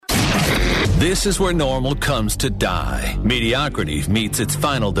This is where normal comes to die. Mediocrity meets its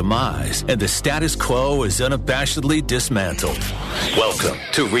final demise, and the status quo is unabashedly dismantled. Welcome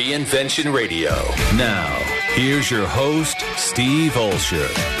to Reinvention Radio. Now, here's your host, Steve Olsher.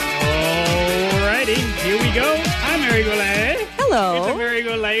 Alrighty, here we go. I'm Mary Goulet. Hello. It's a Mary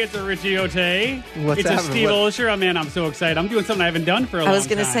Goulet. It's a Richie Ote. What's it's a Steve Olsher. Oh, man, I'm so excited. I'm doing something I haven't done for a long time. I was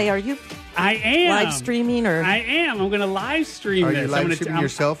going to say, are you I am live streaming or? I am. I'm going to live stream Are this. you live streaming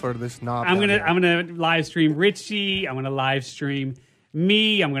yourself or this knob? I'm going to live stream Richie. I'm going to live stream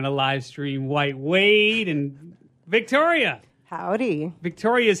me. I'm going to live stream White Wade and Victoria. Howdy.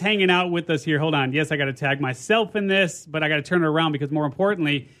 Victoria's hanging out with us here. Hold on. Yes, I got to tag myself in this, but I got to turn it around because more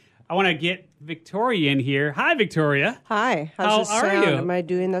importantly, I want to get Victoria in here. Hi, Victoria. Hi. How How's this are sound? you? Am I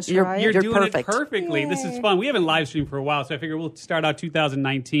doing this You're right? You're doing perfect. it perfectly. Yay. This is fun. We haven't live streamed for a while, so I figure we'll start out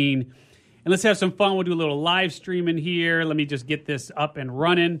 2019. And let's have some fun. We'll do a little live stream in here. Let me just get this up and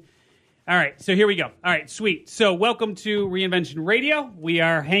running. All right, so here we go. All right, sweet. So welcome to Reinvention Radio. We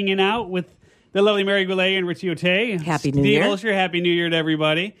are hanging out with the lovely Mary Goulet and Richie Ote. Happy New Year. Steve Olsher, Happy New Year to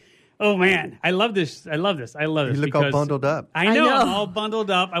everybody. Oh, man. I love this. I love this. You look all because bundled up. I know. I'm all bundled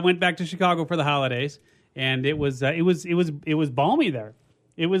up. I went back to Chicago for the holidays, and it was balmy there.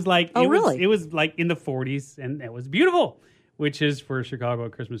 It was like really? It was like in the 40s, and it was beautiful, which is for Chicago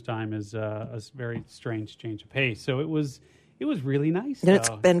at Christmas time is a very strange change of pace. So it was really nice. And it's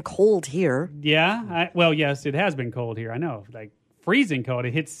been cold here. Yeah. Well, yes, it has been cold here. I know, like freezing cold.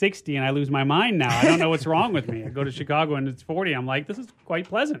 It hits 60, and I lose my mind now. I don't know what's wrong with me. I go to Chicago and it's 40. I'm like, this is quite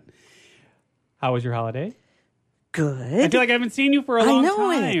pleasant. How was your holiday? Good. I feel like I haven't seen you for a long know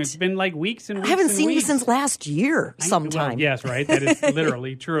time. it. It's been like weeks and weeks. I haven't and seen you weeks. since last year sometime. Well, yes, right. That is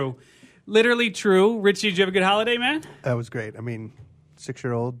literally true. Literally true. Richie, did you have a good holiday, man? That was great. I mean,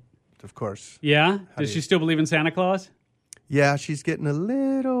 6-year-old, of course. Yeah? Does she still believe in Santa Claus? Yeah, she's getting a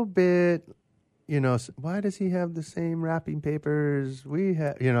little bit, why does he have the same wrapping paper as we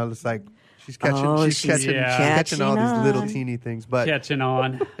have? It's like she's catching, she's catching all these little teeny things. But Catching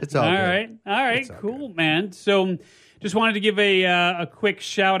on. It's all good. All right. It's all Cool, good. man. So just wanted to give a quick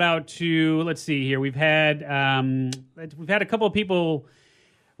shout out to, let's see here. We've had a couple of people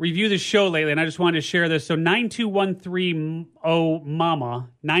review the show lately, and I just wanted to share this. So 92130 Mama,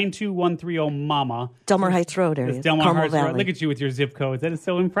 92130 Mama. Delmar Heights Road area. It's Delmar Carmel Heights Road. Valley. Look at you with your zip codes. That is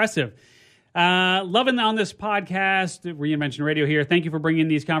so impressive. Loving on this podcast, Reinvention Radio here. Thank you for bringing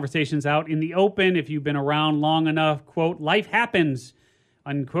these conversations out in the open. If you've been around long enough, quote, life happens,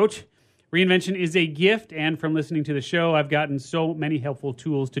 unquote. Reinvention is a gift, and from listening to the show, I've gotten so many helpful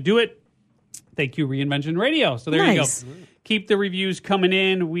tools to do it. Thank you, Reinvention Radio. So there Nice. you go. Keep the reviews coming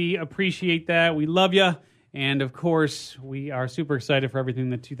in. We appreciate that. We love you. And, of course, we are super excited for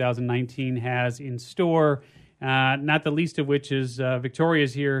everything that 2019 has in store, not the least of which is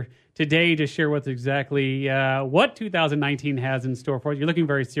Victoria's here today to share with exactly what 2019 has in store for you. You're looking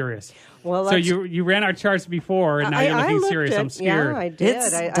very serious. Well, so you ran our charts before, and now you're looking serious. I'm scared. Yeah, I did.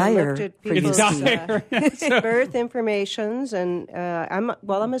 It's I dire looked at for people's dire. birth informations, and I'm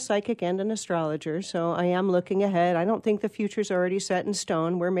a psychic and an astrologer, so I am looking ahead. I don't think the future's already set in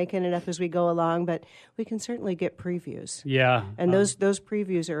stone. We're making it up as we go along, but we can certainly get previews. Yeah. And those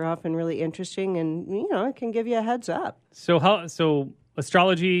previews are often really interesting, and it can give you a heads up. So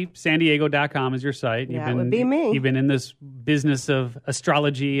astrologysandiego.com is your site. That would be me. You've been in this business of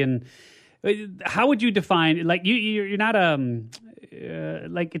astrology, and how would you define, like, you're not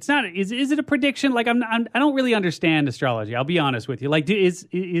like, it's not, is it a prediction? Like, I don't really understand astrology. I'll be honest with you. Like, is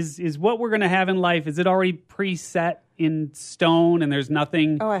what we're going to have in life, is it already preset in stone and there's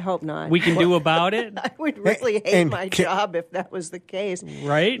nothing Oh, I hope not. we can do about it? I would really hate my job if that was the case.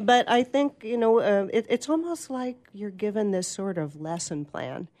 Right? But I think, it's almost like you're given this sort of lesson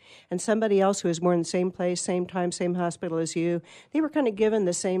plan. And somebody else who is born in the same place, same time, same hospital as you, they were kind of given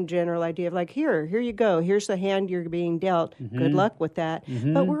the same general idea of like, here you go. Here's the hand you're being dealt. Mm-hmm. Good luck with that.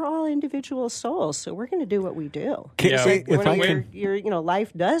 But we're all individual souls, so we're going to do what we do. Yeah.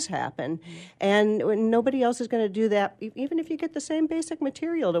 Life does happen. And nobody else is going to do that, even if you get the same basic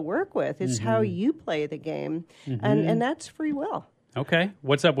material to work with. It's how you play the game. And that's free will. Okay.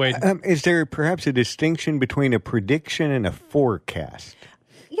 What's up, Wade? Is there perhaps a distinction between a prediction and a forecast?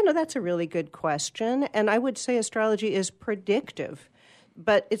 That's a really good question. And I would say astrology is predictive,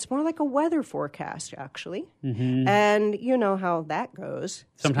 but it's more like a weather forecast, actually. And you know how that goes.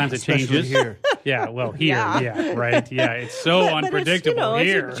 Sometimes it Especially changes. here. Yeah, well, here, Yeah. right. Yeah, it's so But unpredictable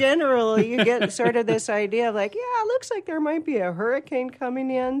here. It's generally, you get sort of this idea of like, it looks like there might be a hurricane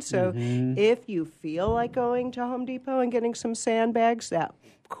coming in. So if you feel like going to Home Depot and getting some sandbags, that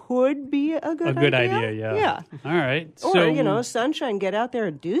could be a good idea. Yeah. All right. Or, sunshine, get out there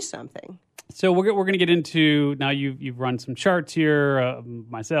and do something. So we're going to get into, now you've run some charts here,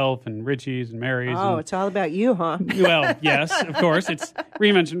 myself and Richie's and Mary's. Oh, it's all about you, huh? Well, yes, of course. It's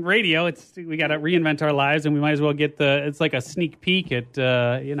Reinvention Radio. We got to reinvent our lives, and we might as well get it's like a sneak peek at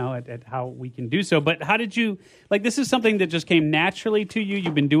at how we can do so. But how did you, this is something that just came naturally to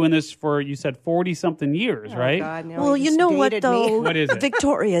you?'ve been doing this for, you said, 40-something years, right? God, now Well, you know what, though? What is it?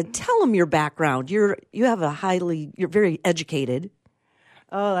 Victoria, tell them your background. You're very educated.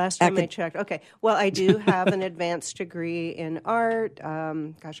 Oh, last time I checked. Okay. Well, I do have an advanced degree in art.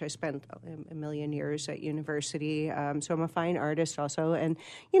 I spent a million years at university. So I'm a fine artist also. And,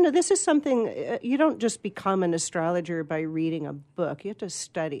 this is something, you don't just become an astrologer by reading a book. You have to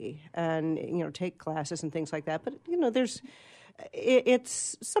study and, take classes and things like that. But,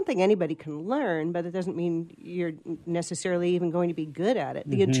 it's something anybody can learn, but it doesn't mean you're necessarily even going to be good at it.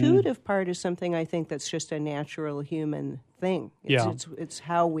 The intuitive part is something I think that's just a natural human thing. It's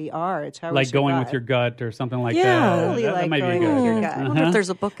how we are. It's how we survive. Going with your gut or something like that. Yeah, really that might going be good. With your gut. I wonder if there's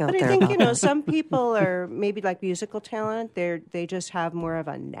a book out there. But I think, some people are maybe like musical talent. They just have more of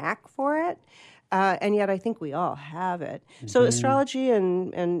a knack for it. And yet I think we all have it. So astrology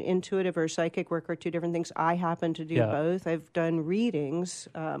and intuitive or psychic work are two different things. I happen to do both. I've done readings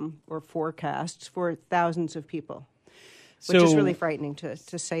or forecasts for thousands of people, which is really frightening to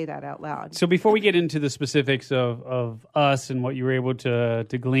say that out loud. So before we get into the specifics of us and what you were able to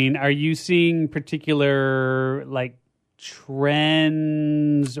glean, are you seeing particular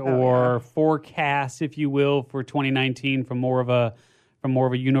trends or forecasts, if you will, for 2019 from more of a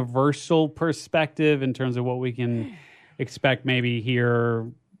universal perspective in terms of what we can expect maybe here,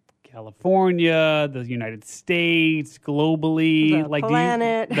 California, the United States, globally,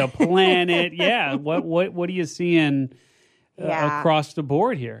 the planet. Yeah. What are you seeing across the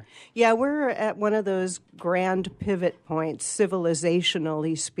board here? Yeah, we're at one of those grand pivot points,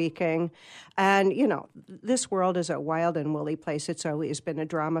 civilizationally speaking. And, this world is a wild and woolly place. It's always been a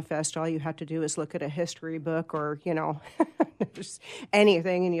drama fest. All you have to do is look at a history book or, just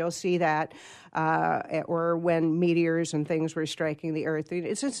anything, and you'll see that. Or when meteors and things were striking the earth.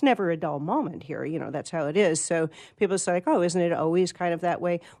 It's never a dull moment here. That's how it is. So people say, oh, isn't it always kind of that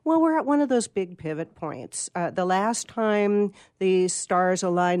way? Well, we're at one of those big pivot points. The last time the stars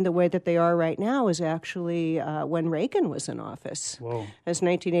aligned the way that they are right now is actually when Reagan was in office. Whoa. It was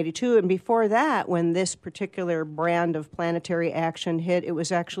 1982. And before that, when this particular brand of planetary action hit, it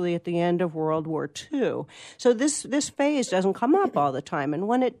was actually at the end of World War II. So this phase doesn't come up all the time. And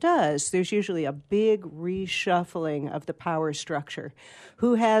when it does, there's usually a big reshuffling of the power structure.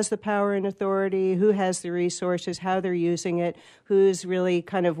 Who has the power and authority? Who has the resources? How they're using it? Who's really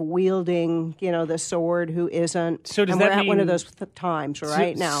kind of wielding, the sword? Who isn't? So does and that we're mean, at one of those times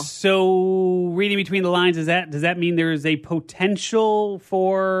right now. So reading between the lines, does that mean there is a potential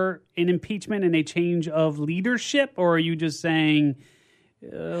for an impeachment and a change of leadership, or are you just saying?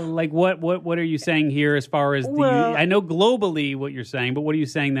 What are you saying here as far as I know globally what you're saying, but what are you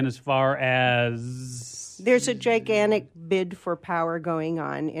saying then as far as... There's a gigantic bid for power going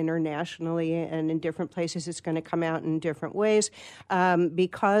on internationally, and in different places it's going to come out in different ways.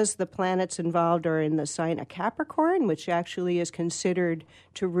 Because the planets involved are in the sign of Capricorn, which actually is considered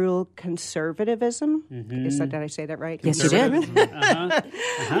to rule conservatism. Did I say that right? Yes, you did.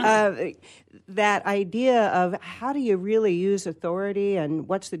 That idea of how do you really use authority and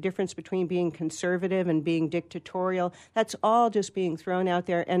what's the difference between being conservative and being dictatorial, that's all just being thrown out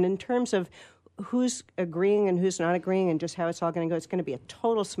there. And in terms of who's agreeing and who's not agreeing and just how it's all going to go, it's going to be a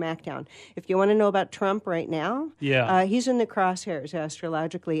total smackdown. If you want to know about Trump right now, he's in the crosshairs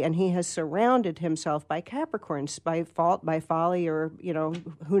astrologically, and he has surrounded himself by Capricorns, by fault, by folly, or,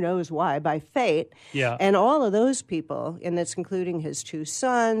 who knows why, by fate. Yeah. And all of those people, and that's including his two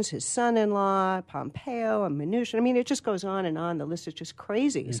sons, his son-in-law, Pompeo, and Mnuchin. I mean, it just goes on and on. The list is just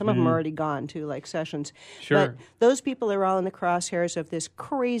crazy. Some of them are already gone, too, like Sessions. Sure. But those people are all in the crosshairs of this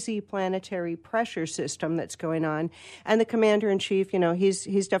crazy planetary pressure system that's going on. And the commander-in-chief,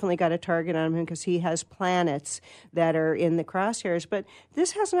 he's definitely got a target on him because he has planets that are in the crosshairs. But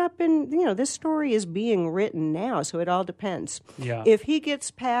this has not been, this story is being written now, so it all depends. Yeah. If he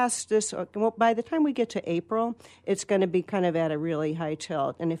gets past this, by the time we get to April, it's going to be kind of at a really high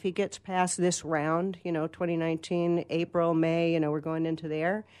tilt. And if he gets past this round, 2019, April, May, we're going into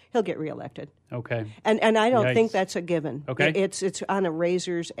there, he'll get reelected. Okay. And I don't think that's a given. Okay. It's on a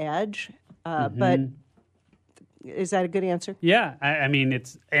razor's edge. But Is that a good answer? Yeah, I mean,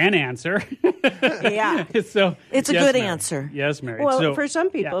 it's an answer. Yeah. So it's a good answer. Yes, Mary. Well, so, for some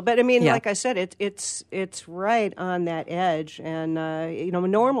people, but I mean, like I said, it's right on that edge, and a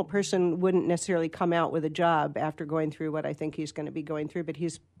normal person wouldn't necessarily come out with a job after going through what I think he's going to be going through, but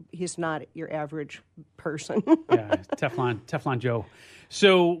he's not your average person. Yeah, Teflon Joe.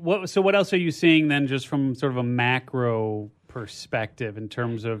 So what else are you seeing then, just from sort of a macro perspective in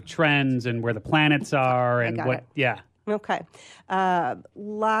terms of trends and where the planets are and what? Yeah. Okay,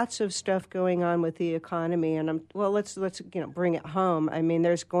 lots of stuff going on with the economy, and let's bring it home. I mean,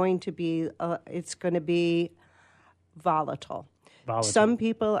 there's going to be it's going to be volatile. Some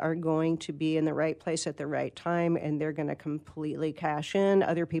people are going to be in the right place at the right time, and they're going to completely cash in.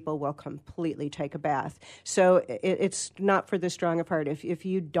 Other people will completely take a bath. So it's not for the strong of heart. If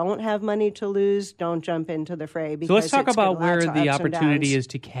you don't have money to lose, don't jump into the fray. So let's talk about where the opportunity is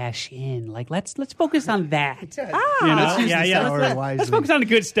to cash in. Like let's focus on that. Let's focus on the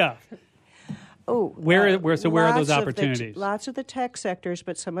good stuff. Oh, where are those opportunities? Lots of the tech sectors,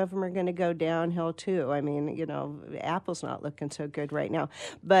 but some of them are going to go downhill too. I mean, Apple's not looking so good right now.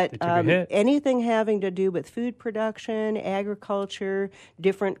 But anything having to do with food production, agriculture,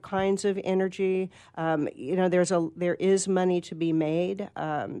 different kinds of energy, there is money to be made.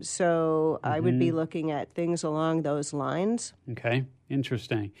 So I would be looking at things along those lines. Okay,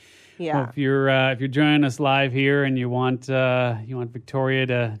 interesting. Yeah. Well, if you're joining us live here and you want Victoria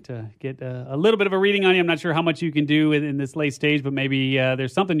to get a little bit of a reading on you, I'm not sure how much you can do in this late stage, but maybe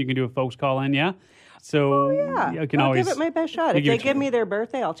there's something you can do if folks call in. Yeah. So you can always give it my best shot. If they give me their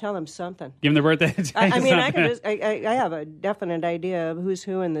birthday, I'll tell them something. Give them their birthday. I have a definite idea of who's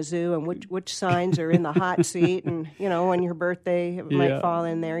who in the zoo and which signs are in the hot seat, and when your birthday might fall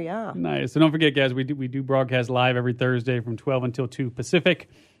in there. Yeah. Nice. So don't forget, guys, we do broadcast live every Thursday from 12 until 2 Pacific.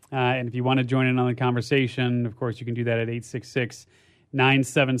 And if you want to join in on the conversation, of course, you can do that at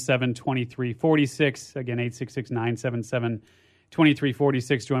 866-977-2346. Again,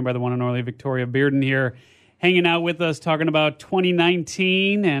 866-977-2346. Joined by the one and only Victoria Bearden here, hanging out with us, talking about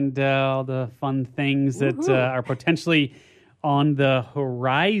 2019 and all the fun things that are potentially on the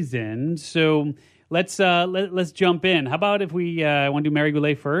horizon. So let's jump in. How about if we want to do Mary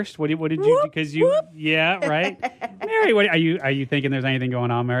Goulet first? What did you? Because you, yeah, right. Mary, what are you thinking? There's anything going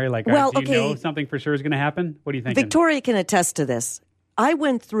on, Mary? Like, do you know something for sure is going to happen? What do you think? Victoria can attest to this. I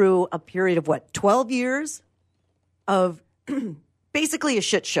went through a period of 12 years of basically a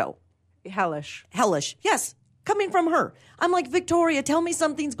shit show. Hellish. Yes. Coming from her. I'm like, Victoria, tell me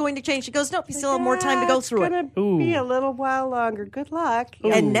something's going to change. She goes, nope, you still have more time to go through it. It's going to be a little while longer. Good luck.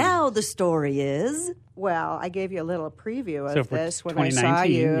 And now the story is... Well, I gave you a little preview of this when I saw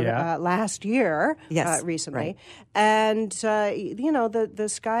you last year, recently. Right. And, the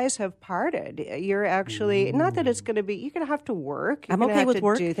skies have parted. You're actually, not that it's going to be, you're going to have to work. I'm okay with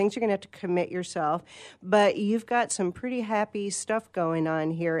work. Do things. You're going to have to commit yourself. But you've got some pretty happy stuff going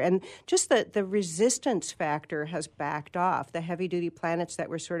on here. And just the resistance factor has backed off. The heavy-duty planets that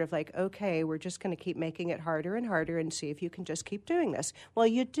were sort of like, okay, we're just going to keep making it harder and harder and see if you can just keep doing this. Well,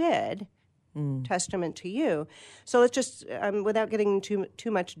 you did. Testament to you. So let's just, without getting too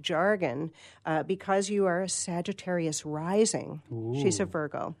much jargon, because you are a Sagittarius rising, she's a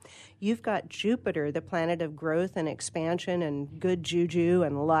Virgo, you've got Jupiter, the planet of growth and expansion and good juju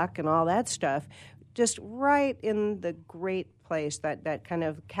and luck and all that stuff, just right in the great place, that kind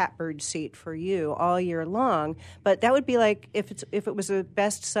of catbird seat for you all year long. But that would be like if it was the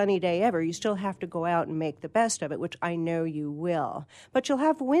best sunny day ever, you still have to go out and make the best of it, which I know you will. But you'll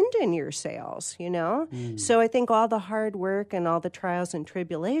have wind in your sails, So I think all the hard work and all the trials and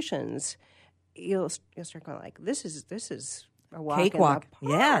tribulations, you'll start going like, this is a walk cakewalk. In the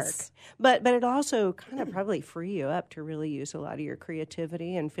park. Yes. But it also kind of probably free you up to really use a lot of your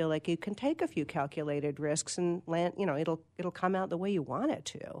creativity and feel like you can take a few calculated risks and land, it'll come out the way you want it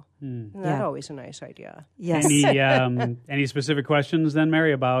to. And that's always a nice idea. Yes. Any specific questions then,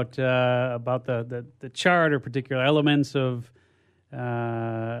 Mary, about the chart or particular elements of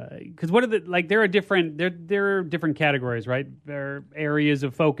because what are there are different categories, right? There are areas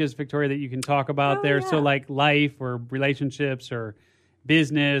of focus, Victoria, that you can talk about there. Yeah. So like life or relationships or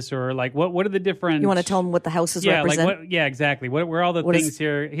business or like what are the different? You want to tell them what the houses represent? Exactly. What are all the things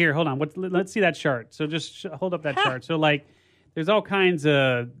here? Here, hold on. Let's see that chart. So just hold up that chart. So like there's all kinds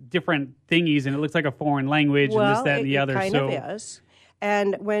of different thingies, and it looks like a foreign language and this, that, and the other. It kind of is.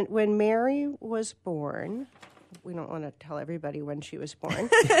 And when Mary was born. We don't want to tell everybody when she was born.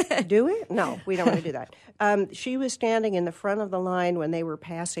 Do we? No, we don't want to do that. She was standing in the front of the line when they were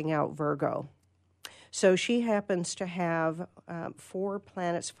passing out Virgo. So she happens to have 5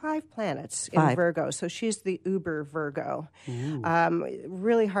 planets in Virgo. So she's the uber Virgo.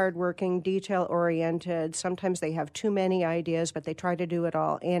 Really hardworking, detail-oriented. Sometimes they have too many ideas, but they try to do it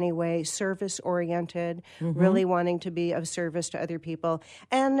all anyway. Service-oriented, really wanting to be of service to other people.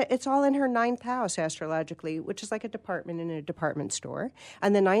 And it's all in her 9th house astrologically, which is like a department in a department store.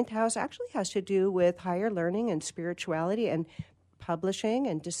 And the 9th house actually has to do with higher learning and spirituality and publishing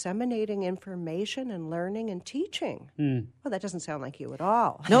and disseminating information and learning and teaching. Well, that doesn't sound like you at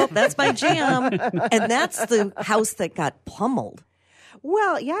all. Nope, that's my jam. And that's the house that got pummeled.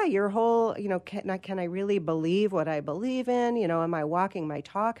 Well, yeah, your whole, can I really believe what I believe in? Am I walking my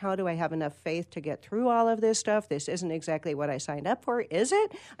talk? How do I have enough faith to get through all of this stuff? This isn't exactly what I signed up for, is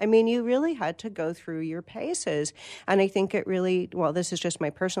it? I mean, you really had to go through your paces. And I think it really, this is just my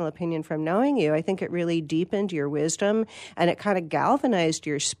personal opinion from knowing you, I think it really deepened your wisdom and it kind of galvanized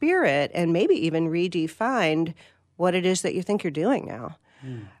your spirit and maybe even redefined what it is that you think you're doing now.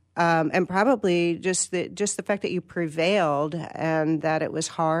 And probably just the fact that you prevailed and that it was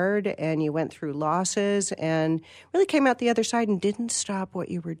hard and you went through losses and really came out the other side and didn't stop what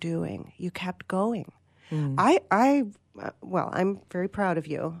you were doing. You kept going. I'm very proud of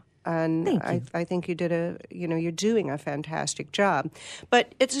you. And I think you did you're doing a fantastic job.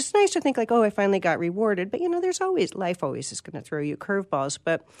 But it's just nice to think like, I finally got rewarded. But, life always is going to throw you curveballs.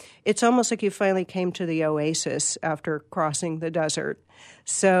 But it's almost like you finally came to the oasis after crossing the desert.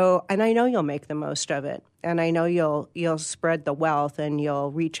 So, and I know you'll make the most of it. And I know you'll spread the wealth and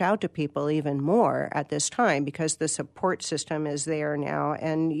you'll reach out to people even more at this time because the support system is there now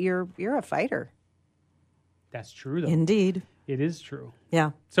and you're a fighter. That's true, though. Indeed. It is true.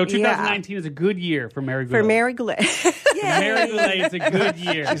 Yeah. So 2019 is a good year for Mary Goulet. For Mary Goulet. Mary Goulet, it's a good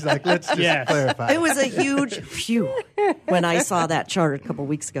year. She's like, let's just clarify. It was a huge phew when I saw that chart a couple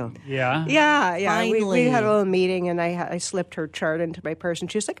weeks ago. Yeah? Yeah. We had a little meeting, and I slipped her chart into my purse,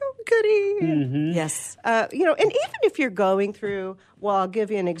 and she was like, oh, goody. Yes. And even if you're going through, I'll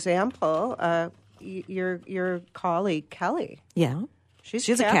give you an example. Your colleague, Kelly. Yeah. She's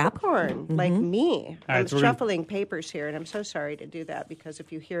a Capricorn, like me. I'm shuffling papers here, and I'm so sorry to do that because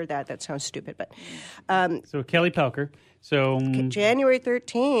if you hear that sounds stupid. But so Kelly Pelker. So January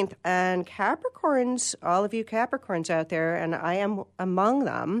 13th, and Capricorns, all of you Capricorns out there, and I am among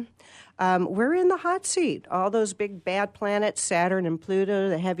them. We're in the hot seat. All those big bad planets, Saturn and Pluto,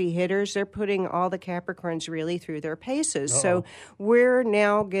 the heavy hitters, they're putting all the Capricorns really through their paces. So we're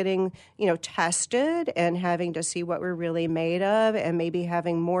now getting, tested and having to see what we're really made of and maybe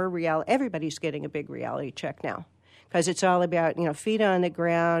having more reality. Everybody's getting a big reality check now. Because it's all about, feet on the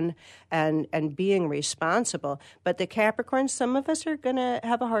ground and being responsible. But the Capricorns, some of us are going to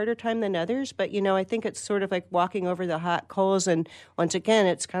have a harder time than others. But, I think it's sort of like walking over the hot coals. And once again,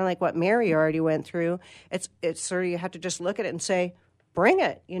 it's kind of like what Mary already went through. It's sort of you have to just look at it and say, bring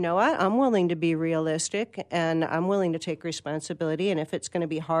it. You know what? I'm willing to be realistic and I'm willing to take responsibility. And if it's going to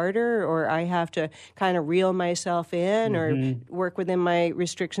be harder or I have to kind of reel myself in or work within my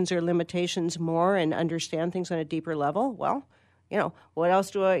restrictions or limitations more and understand things on a deeper level, what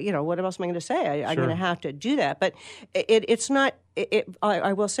else am I going to say? I'm going to have to do that. But it's not,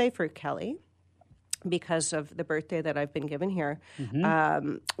 I will say for Kelly, because of the birthday that I've been given here,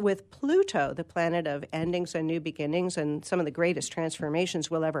 with Pluto, the planet of endings and new beginnings and some of the greatest transformations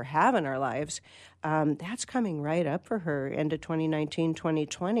we'll ever have in our lives, that's coming right up for her into 2019,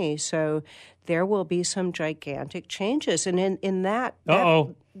 2020. So there will be some gigantic changes. And in that...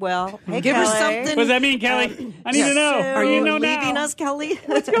 Well, hey, give Kelly. her something. What does that mean, Kelly? I need to know. Are you leaving us, Kelly?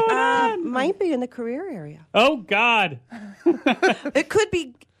 What's going on? Might be in the career area. Oh, God. It could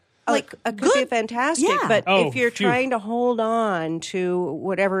be... It could be fantastic, but if you're trying to hold on to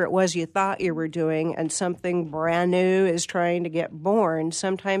whatever it was you thought you were doing and something brand new is trying to get born,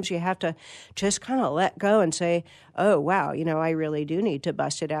 sometimes you have to just kind of let go and say, oh, wow, I really do need to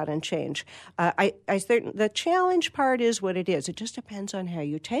bust it out and change. I think the challenge part is what it is. It just depends on how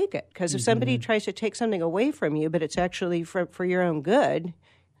you take it. Because if somebody tries to take something away from you, but it's actually for your own good,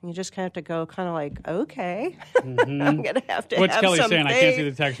 you just kind of have to go kind of like, okay, I'm going to have to What's have Kelly something. saying? I can't see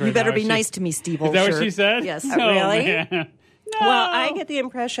the text right now. You better be nice to me, Steve. Is that what she said? Yes. Really? Man. No. Well, I get the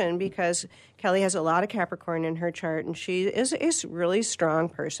impression because Kelly has a lot of Capricorn in her chart, and she is a really strong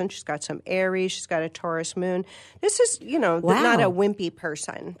person. She's got some Aries. She's got a Taurus moon. This is, not a wimpy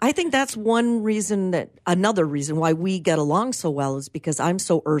person. I think that's another reason why we get along so well is because I'm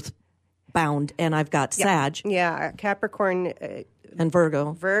so earth-bound, and I've got Sag. Yeah, Capricorn... and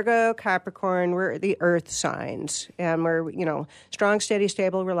Virgo. Virgo, Capricorn, we're the earth signs. And we're, strong, steady,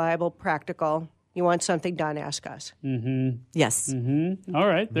 stable, reliable, practical. You want something done, ask us. Yes. All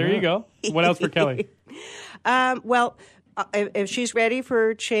right, there you go. What else for Kelly? Well, if she's ready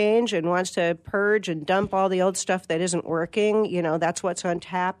for change and wants to purge and dump all the old stuff that isn't working, that's what's on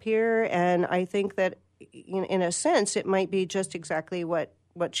tap here. And I think that, in a sense, it might be just exactly what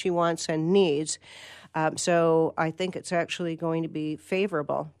she wants and needs. So I think it's actually going to be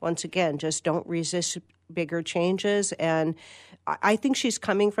favorable. Once again, just don't resist bigger changes. And I think she's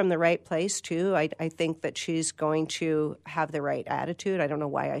coming from the right place, too. I think that she's going to have the right attitude. I don't know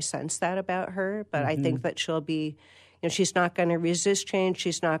why I sense that about her, but I think that she'll be, she's not going to resist change.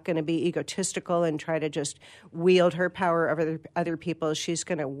 She's not going to be egotistical and try to just wield her power over other people. She's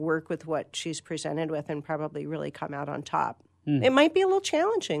going to work with what she's presented with and probably really come out on top. It might be a little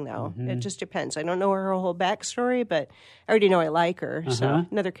challenging, though. It just depends. I don't know her whole backstory, but I already know I like her. So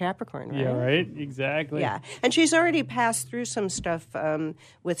another Capricorn, right? Yeah, right. Exactly. Yeah, and she's already passed through some stuff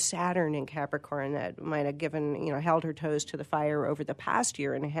with Saturn in Capricorn that might have held her toes to the fire over the past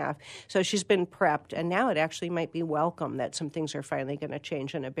year and a half. So she's been prepped, and now it actually might be welcome that some things are finally going to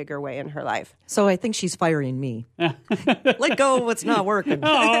change in a bigger way in her life. So I think she's firing me. Let go of what's not working.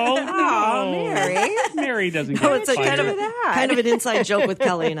 Oh, no. Mary. Mary doesn't get It's kind of an inside joke with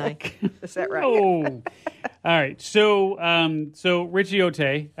Kelly and I. Is that right? Oh. All right. So Richie Ote,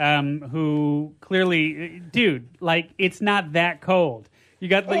 who clearly, dude, it's not that cold. You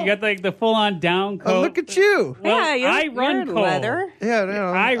got the full on down coat. Oh, look at you. Well, yeah, I run you're cold. leather. Yeah,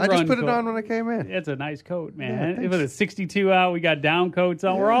 no, I just put it cold. on when I came in. It's a nice coat, man. With a 62 out, we got down coats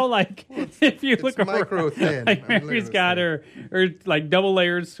on. We're all if you look around, micro thin. Mary's got her double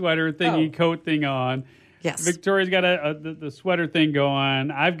layered sweater thingy coat thing on. Yes. Victoria's got the sweater thing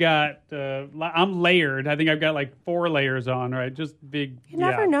going. I've got I'm layered. I think I've got 4 layers on. Right, just big. You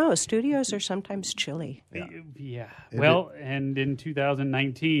never know. Studios are sometimes chilly. Yeah. Well, and in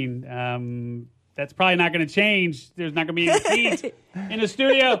 2019, that's probably not going to change. There's not going to be any heat in the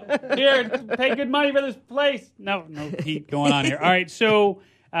studio. Here, pay good money for this place. No heat going on here. All right, so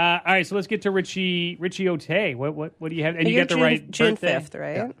let's get to Richie Ote. What do you have? And you got the right June birthday? 5th,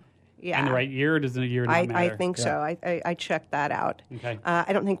 right? Yeah. And the right year, or does the year not matter? I think so. I checked that out. Okay.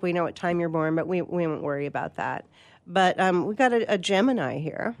 I don't think we know what time you're born, but we won't worry about that. But we got a Gemini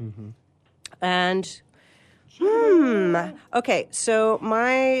here. And, okay, so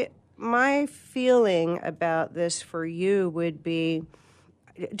my feeling about this for you would be,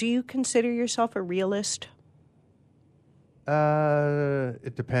 do you consider yourself a realist?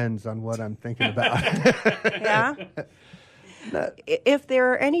 It depends on what I'm thinking about. Yeah? If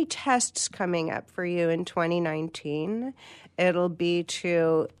there are any tests coming up for you in 2019, it'll be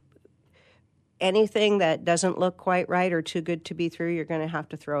to anything that doesn't look quite right or too good to be true, you're going to have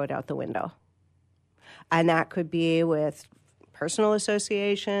to throw it out the window. And that could be with personal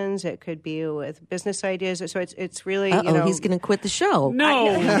associations. It could be with business ideas. So it's really, he's going to quit the show.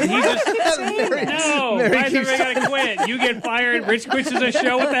 No, he just no. Why is everybody got to quit? You get fired. Rich quits the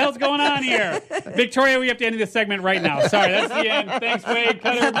show. What the hell's going on here? Victoria, we have to end this segment right now. Sorry, that's the end. Thanks, Wade.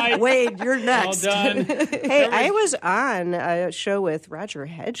 Cut her mic. Wade, you're next. All done. Hey, I was on a show with Roger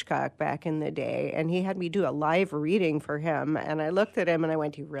Hedgecock back in the day, and he had me do a live reading for him. And I looked at him and I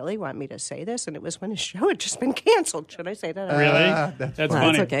went, "Do you really want me to say this?" And it was when his show had just been canceled. Should I say that? Really? That's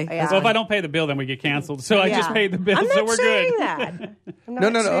funny. That's okay. Well, if I don't pay the bill, then we get canceled. So I just paid the bill, I'm not so we're saying good. That. I'm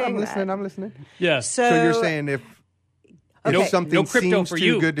not No. saying I'm listening. Yes. So you're saying if something no crypto seems for too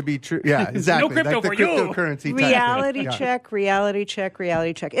you. good to be true, yeah, exactly. No crypto like the for you. cryptocurrency type reality thing. check, reality check,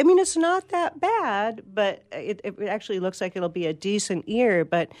 reality check. I mean, it's not that bad, but it actually looks like it'll be a decent year.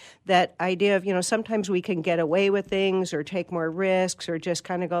 But that idea of, sometimes we can get away with things or take more risks or just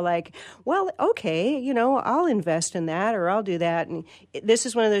kind of go like, well, okay, I'll invest in that or I'll do that. And this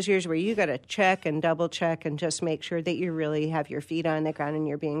is one of those years where you got to check and double check and just make sure that you really have your feet on the ground and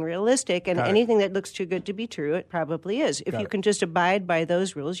you're being realistic. And anything that looks too good to be true, it probably is. If you can just abide by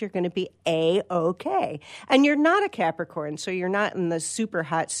those rules, you're going to be A-okay. And you're not a Capricorn, so you're not in the super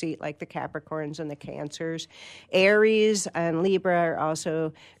hot seat like the Capricorns and the Cancers. Aries and Libra are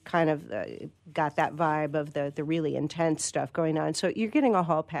also kind of got that vibe of the really intense stuff going on. So you're getting a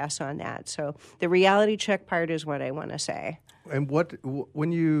hall pass on that. So the reality check part is what I want to say. And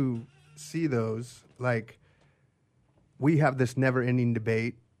when you see those, we have this never-ending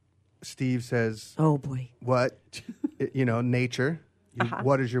debate. Steve says, "Oh boy, what? Nature.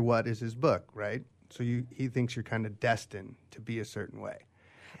 What is your what is his book, right? So he thinks you're kind of destined to be a certain way.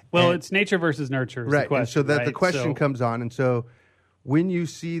 Well, it's nature versus nurture, is right? the question, and so that right? the question comes on, and so when you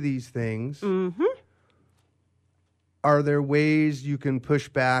see these things, are there ways you can push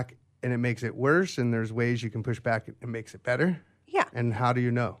back and it makes it worse, and there's ways you can push back and it makes it better? Yeah. And how do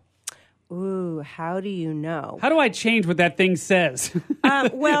you know? Ooh, how do you know? How do I change what that thing says?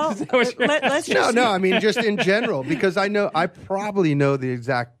 Well, let's just... No, I mean, just in general, because I probably know the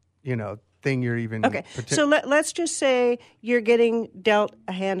exact, thing you're even... Okay, so let's just say you're getting dealt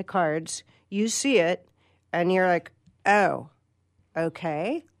a hand of cards. You see it, and you're like, oh,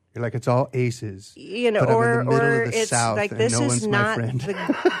 okay. You're like, it's all aces. But I'm in the middle of the South, like, and this no is one's my friend.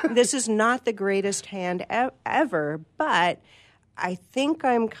 this is not the greatest hand ever, but I think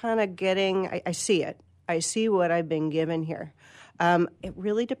I'm kind of getting, I see it. I see what I've been given here. It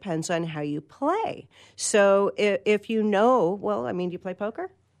really depends on how you play. So if you know, do you play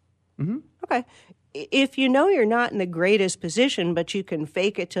poker? Mm-hmm. Okay. If you know you're not in the greatest position, but you can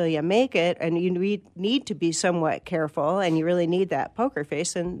fake it till you make it, and you need to be somewhat careful, and you really need that poker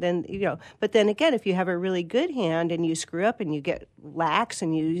face, and then, But then again, if you have a really good hand and you screw up and you get lax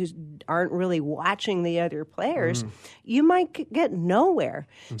and you aren't really watching the other players, you might get nowhere.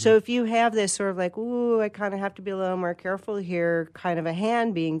 Mm-hmm. So if you have this sort of like, ooh, I kind of have to be a little more careful here, kind of a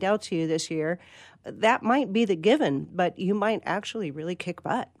hand being dealt to you this year, that might be the given, but you might actually really kick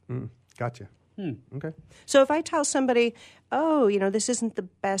butt. Gotcha. Okay. So if I tell somebody, this isn't the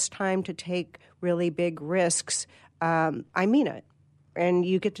best time to take really big risks, I mean it. And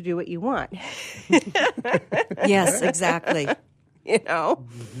you get to do what you want. Yes, exactly.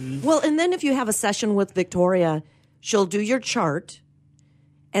 Mm-hmm. Well, and then if you have a session with Victoria, she'll do your chart,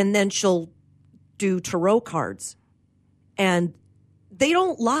 and then she'll do tarot cards. And they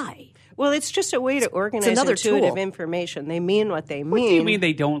don't lie. Well, it's just a way to organize intuitive information. They mean what they mean. What do you mean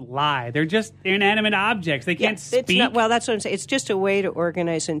they don't lie? They're just inanimate objects. They can't speak. That's what I'm saying. It's just a way to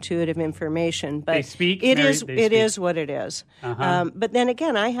organize intuitive information. But they speak. It is what it is. But then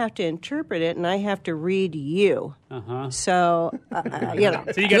again, I have to interpret it, and I have to read you. So, So you got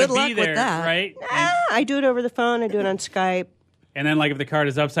to be there, with that. right? I do it over the phone. I do it on Skype. And then, if the card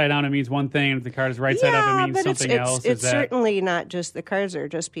is upside down, it means one thing. And if the card is right side up, it means something else. It's certainly not just the cards are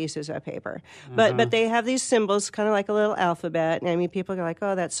just pieces of paper. But they have these symbols, kind of like a little alphabet. And people are like,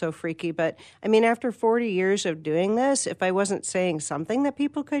 oh, that's so freaky. But after 40 years of doing this, if I wasn't saying something that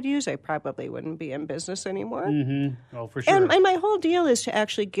people could use, I probably wouldn't be in business anymore. Mm-hmm. Oh, for sure. And my whole deal is to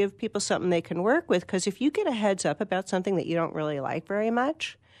actually give people something they can work with. Because if you get a heads up about something that you don't really like very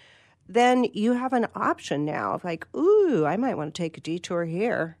much, then you have an option now of like, ooh, I might want to take a detour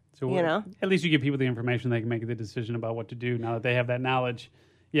here. So at least you give people the information, they can make the decision about what to do now that they have that knowledge.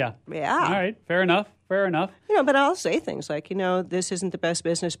 Yeah. Yeah. All right. Fair enough. But I'll say things like, this isn't the best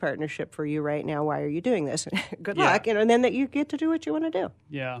business partnership for you right now. Why are you doing this? Good luck. And then that you get to do what you want to do.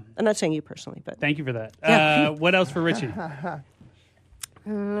 Yeah. I'm not saying you personally, but. Thank you for that. What else for Richie?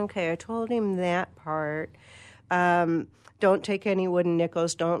 Okay. I told him that part. Don't take any wooden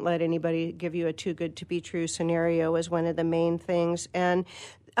nickels. Don't let anybody give you a too good to be true scenario is one of the main things. And,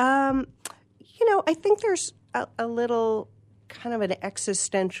 I think there's a little kind of an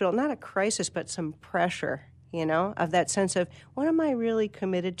existential, not a crisis, but some pressure, of that sense of what am I really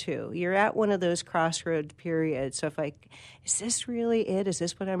committed to? You're at one of those crossroad periods of like, is this really it? Is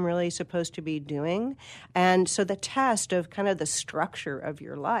this what I'm really supposed to be doing? And so the test of kind of the structure of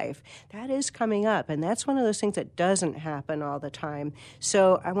your life, that is coming up. And that's one of those things that doesn't happen all the time.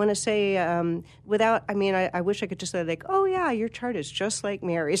 So I want to say I wish I could just say like, oh yeah, your chart is just like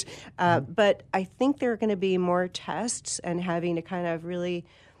Mary's. But I think there are going to be more tests and having to kind of really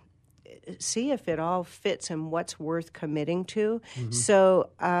see if it all fits and what's worth committing to. Mm-hmm. So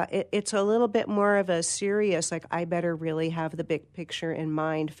it's a little bit more of a serious, like, I better really have the big picture in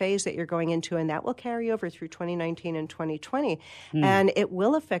mind phase that you're going into, and that will carry over through 2019 and 2020. And it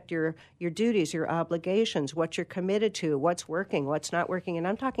will affect your duties, your obligations, what you're committed to, what's working, what's not working. And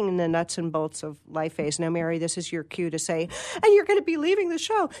I'm talking in the nuts and bolts of life phase. Now, Mary, this is your cue to say, and you're going to be leaving the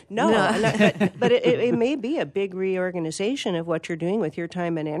show. No. But it may be a big reorganization of what you're doing with your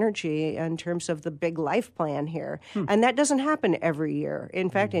time and energy in terms of the big life plan here. And that doesn't happen every year. In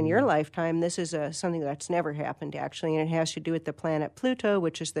fact, in your lifetime, this is something that's never happened, actually, and it has to do with the planet Pluto,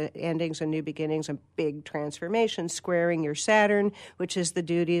 which is the endings and new beginnings and big transformations, squaring your Saturn, which is the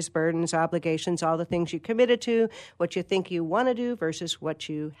duties, burdens, obligations, all the things you committed to, what you think you want to do versus what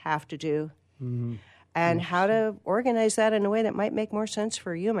you have to do. Mm-hmm. And how to organize that in a way that might make more sense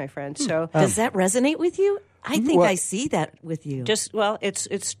for you, my friend. So, does that resonate with you? I think I see that with you.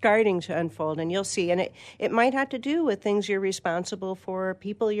 It's starting to unfold, and you'll see. And it might have to do with things you're responsible for,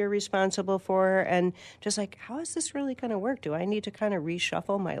 people you're responsible for, and just like, how is this really going to work? Do I need to kind of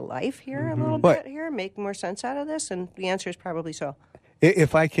reshuffle my life here a little bit here, make more sense out of this? And the answer is probably so.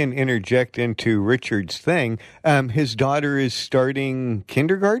 If I can interject into Richard's thing, his daughter is starting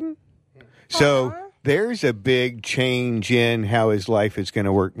kindergarten. So there's a big change in how his life is going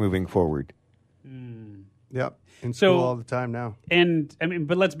to work moving forward. Yep. In school all the time now. And I mean,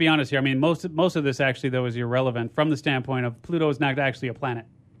 but let's be honest here. I mean, most of this actually though is irrelevant from the standpoint of Pluto is not actually a planet,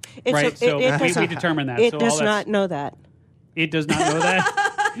 right? So we determine that. It does not know that. It does not know that.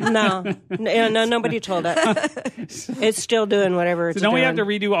 No, nobody told it. It's still doing whatever it's doing. So don't we have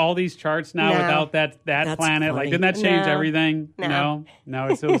doing. to redo all these charts now without that planet? funny. Like, didn't that change everything? No. No,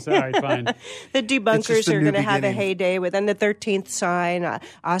 it's still sorry. Fine. The debunkers the are new going to have a beginning. heyday within the 13th sign,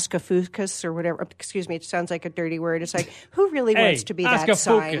 Oscafucus or whatever. Excuse me, it sounds like a dirty word. It's like, who really Hey, wants to be that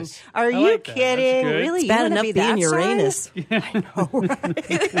sign? Oscafucus. Are I you like that. kidding? That's good. Really? It's You bad want to enough be being that Uranus.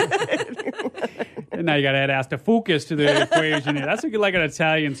 And now you got to add Astafocus to the equation here. That's like an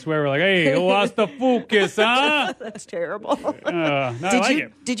Italian swear. We're like, hey, oh, Astafocus, huh? That's terrible. No, I like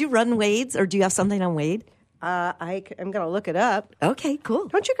it. Did you run Wade's, or do you have something on Wade? I'm going to look it up. Okay, cool.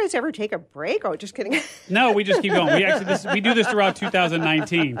 Don't you guys ever take a break? Oh, just kidding. No, we just keep going. We do this throughout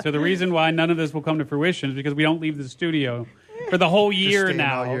 2019. So the reason why none of this will come to fruition is because we don't leave the studio for the whole year staying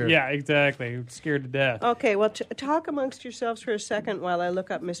now. all year. Yeah, exactly. I'm scared to death. Okay, well, talk amongst yourselves for a second while I look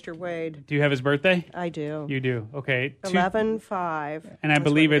up Mr. Wade. Do you have his birthday? I do. You do. Okay. 11/5. And I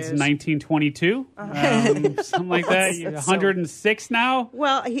believe it's 1922, something like that. 106 now.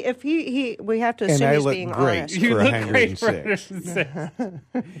 Well, we have to And assume I he's look being great. honest. You For look great for 106.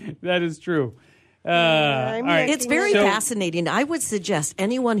 106. That is true. All I'm right. It's very So- fascinating. I would suggest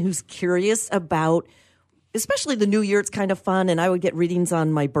anyone who's curious about, especially the new year, it's kind of fun, and I would get readings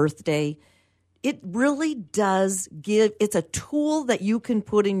on my birthday. It really does it's a tool that you can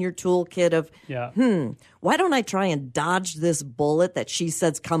put in your toolkit of, why don't I try and dodge this bullet that she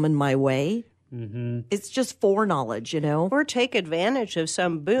said's coming my way? Mm-hmm. It's just foreknowledge, Or take advantage of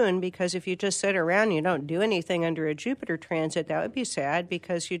some boon, because if you just sit around and you don't do anything under a Jupiter transit, that would be sad,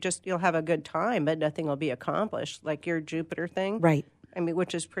 because you'll have a good time, but nothing will be accomplished, like your Jupiter thing. Right. I mean,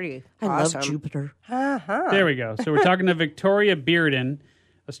 which is pretty I awesome. love Jupiter. There we go. So we're talking to Victoria Bearden,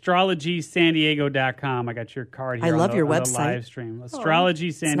 astrologysandiego.com. I got your card here. I love your on the website. live stream.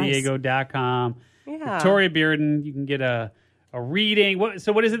 Astrologysandiego.com. Yeah. Victoria Bearden, you can get a reading. What is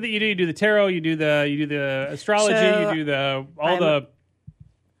it that you do? You do the tarot, you do the astrology, So you do the what do you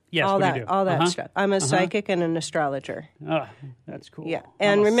do? all that stuff. I'm a psychic and an astrologer. Oh, that's cool. Yeah,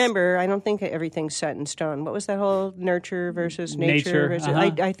 and remember, I don't think everything's set in stone. What was that whole nurture versus nature? Versus,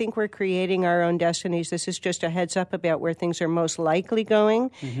 I think we're creating our own destinies. This is just a heads up about where things are most likely going,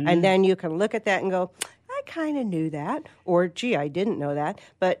 and then you can look at that and go, I kind of knew that, or gee, I didn't know that.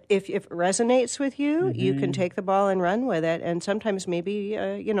 But if it resonates with you, you can take the ball and run with it, and sometimes maybe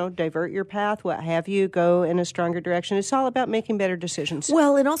divert your path, what have you, go in a stronger direction. It's all about making better decisions.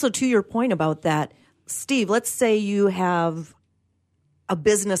 Well, and also to your point about that, Steve, let's say you have a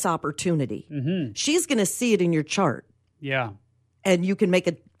business opportunity. She's going to see it in your chart. Yeah. And you can make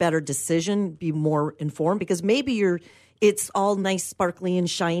a better decision, be more informed, because maybe it's all nice, sparkly, and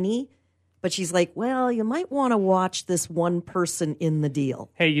shiny, but she's like, well, you might want to watch this one person in the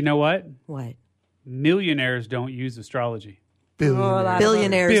deal. Hey, you know what? What? Millionaires don't use astrology.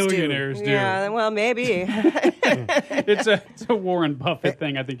 Billionaires do. Yeah, well, maybe. It's a Warren Buffett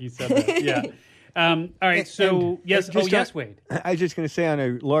thing. I think he said that. Yeah. All right. So yes. Yes, Wade. I was just going to say, on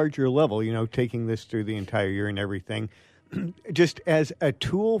a larger level, taking this through the entire year and everything, just as a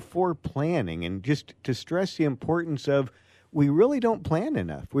tool for planning, and just to stress the importance of, we really don't plan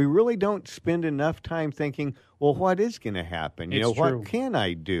enough. We really don't spend enough time thinking, well, what is going to happen? It's true. What can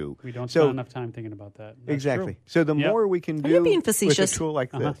I do? We don't spend enough time thinking about that. That's Exactly. true. So the more we can do You're being with facetious. a tool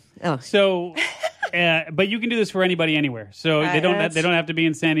like this. Oh. So, but you can do this for anybody anywhere. So they don't have to be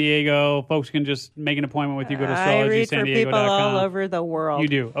in San Diego. Folks can just make an appointment with you. Go to I read for astrologysandiego.com. people all over the world. You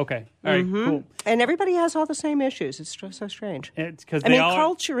do. Okay. All right. Cool. And everybody has all the same issues. It's just so strange. It's because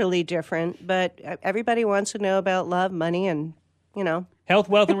culturally different, but everybody wants to know about love, money, and, health,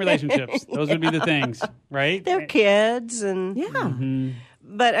 wealth, and relationships. Those would be the things, right? their kids. And Yeah.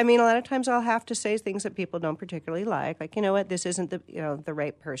 But a lot of times I'll have to say things that people don't particularly like, you know what, this isn't the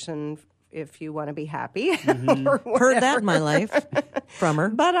right person if you want to be happy. Heard that in my life from her.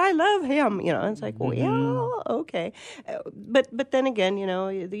 But I love him. It's like, well, okay. But then again,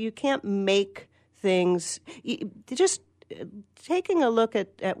 you can't make things. Just taking a look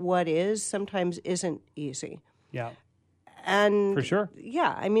at what is sometimes isn't easy. Yeah. And For sure.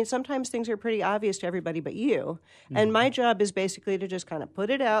 Yeah. Sometimes things are pretty obvious to everybody but you. And my job is basically to just kind of put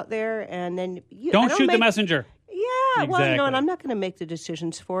it out there, and then Don't shoot the messenger. Yeah, well, and I'm not going to make the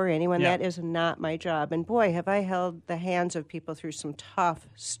decisions for anyone. Yeah. That is not my job. And boy, have I held the hands of people through some tough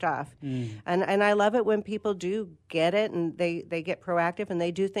stuff. And I love it when people do get it and they get proactive and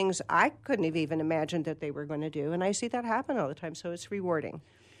they do things I couldn't have even imagined that they were going to do. And I see that happen all the time, so it's rewarding.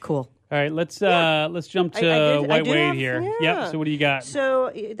 Cool. All right, let's jump to White Wade here. Yeah. Yep. So what do you got?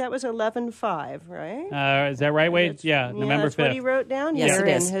 So that was 11-5, right? Is that right, Wade? November 5th. That's what he wrote down Yes, here it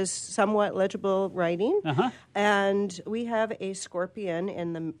in is. his somewhat legible writing. Uh-huh. And we have a Scorpion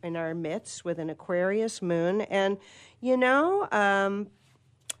in our midst with an Aquarius moon. And,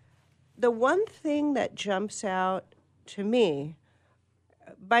 the one thing that jumps out to me,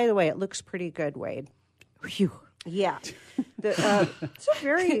 by the way, it looks pretty good, Wade. Phew. Yeah. He's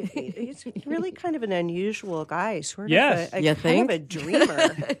really kind of an unusual guy, sort Yes. of You kind of a think?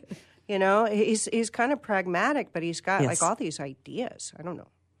 dreamer. He's kind of pragmatic, but he's got Yes. like all these ideas. I don't know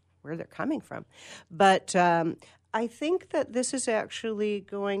where they're coming from. But I think that this is actually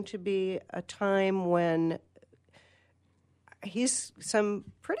going to be a time when some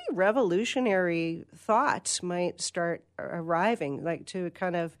pretty revolutionary thoughts might start arriving, like to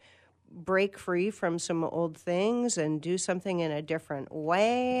kind of break free from some old things and do something in a different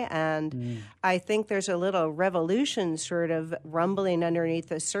way. And I think there's a little revolution sort of rumbling underneath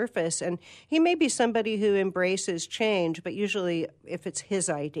the surface. And he may be somebody who embraces change, but usually if it's his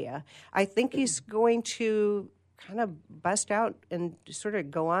idea, I think he's going to kind of bust out and sort of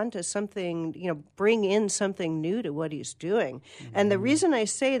go on to something, bring in something new to what he's doing. And the reason I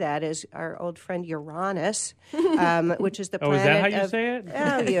say that is our old friend Uranus, which is the planet is that how you of, say it?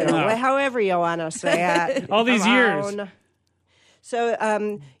 however you want to say it. All these years.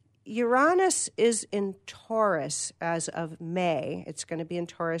 So Uranus is in Taurus as of May. It's going to be in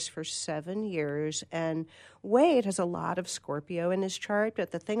Taurus for 7 years. And Wade has a lot of Scorpio in his chart,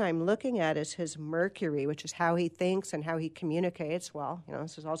 but the thing I'm looking at is his Mercury, which is how he thinks and how he communicates. Well,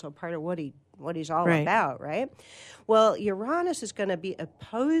 this is also part of what he's all about, right? Well, Uranus is going to be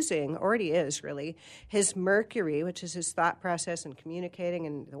opposing, already is really, his Mercury, which is his thought process and communicating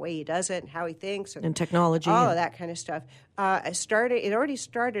and the way he does it and how he thinks. And technology. All of that kind of stuff. It already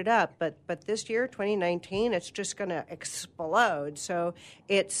started up, but this year, 2019, it's just going to explode. So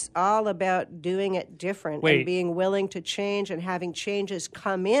it's all about doing it different and being willing to change and having changes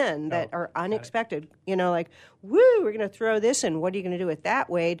come in that are unexpected. Like, woo, we're going to throw this in. What are you going to do with that,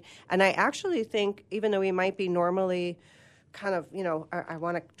 Wade? And I actually think, even though he might be normally kind of, I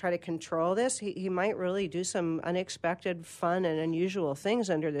want to try to control this, he might really do some unexpected, fun, and unusual things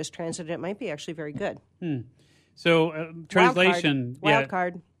under this transit. It might be actually very good. So translation. Wild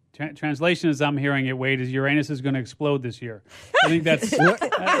card. Translation, as I'm hearing it, Wade, is Uranus is going to explode this year. I think that's.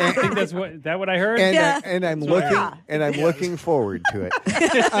 I think that's what I heard. And I'm looking forward to it.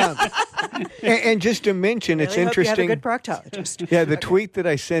 And just to mention, really it's interesting. You have a good proctologist. Yeah, the tweet that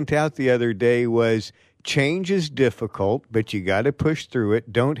I sent out the other day was, change is difficult, but you got to push through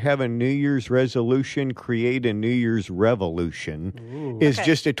it. Don't have a New Year's resolution, create a New Year's revolution. Is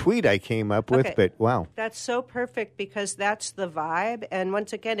just a tweet I came up with, but wow. That's so perfect because that's the vibe. And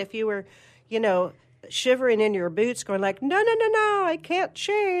once again, if you were, shivering in your boots going like, no, I can't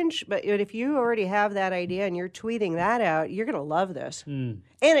change. But if you already have that idea and you're tweeting that out, you're going to love this. And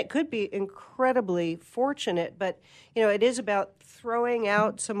it could be incredibly fortunate, but, it is about throwing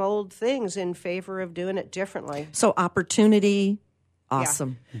out some old things in favor of doing it differently. So opportunity,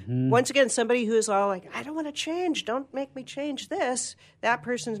 awesome. Yeah. Once again, somebody who is all like, I don't want to change. Don't make me change this. That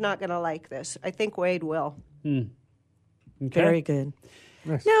person's not going to like this. I think Wade will. Okay. Very good.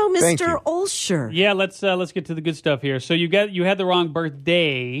 Nice. Now, Thank Mr. you. Olsher. Yeah, let's get to the good stuff here. So you had the wrong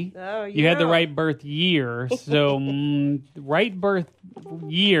birthday. Oh, you had the right birth year. So right birth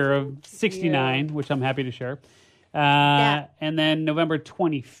year of 69, which I'm happy to share. And then November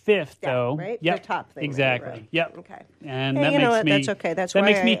 25th, though. Right? Yep. The top thing. Exactly. Right? Yep. Okay. And Hey, that you makes know what? me That's okay. That's that why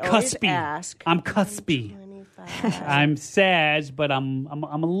makes me I always cuspy. ask. I'm cuspy. 25. I'm Sag, but I'm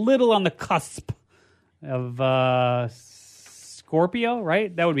a little on the cusp of Scorpio,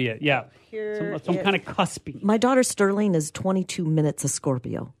 right? That would be it. Yeah. Some kind of cuspy. My daughter Sterling is 22 minutes a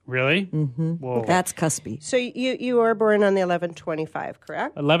Scorpio. Really? Mm-hmm. Whoa. That's cuspy. So you are born on the 11/25,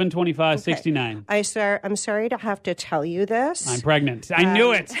 correct? 11/25/69. I'm sorry to have to tell you this. I'm pregnant. I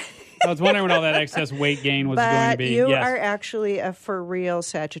knew it. I was wondering what all that excess weight gain was going to be. But you are actually a for real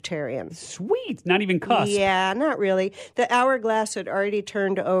Sagittarian. Sweet. Not even cusp. Yeah, not really. The hourglass had already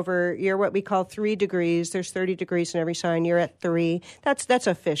turned over. You're what we call 3 degrees. There's 30 degrees in every sign. You're at 3. That's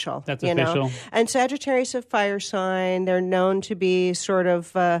official. That's official. Know? And Sagittarius is a fire sign. They're known to be sort of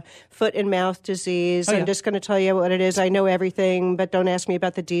foot and mouth disease. I'm just going to tell you what it is. I know everything, but don't ask me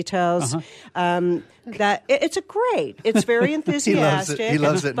about the details. That it's a great. It's very enthusiastic. He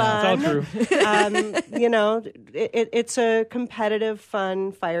loves it now. It's all true. It's a competitive,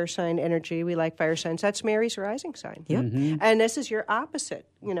 fun fire sign energy. We like fire signs. That's Mary's rising sign. Yep. And this is your opposite.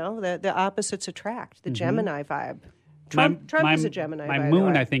 The opposites attract. The Gemini vibe. Trump is a Gemini. My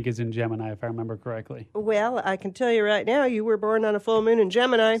moon, I think, is in Gemini, if I remember correctly. Well, I can tell you right now, you were born on a full moon in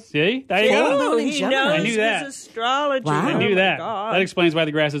Gemini. See? There you go. He knows I knew that. his astrology. Wow. I knew that. God. That explains why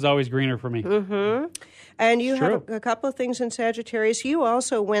the grass is always greener for me. And you have True. a couple of things in Sagittarius. You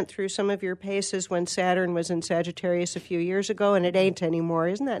also went through some of your paces when Saturn was in Sagittarius a few years ago, and it ain't anymore.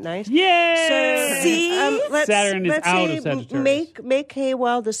 Isn't that nice? Yay! So, See? Saturn is out of Sagittarius. Make hay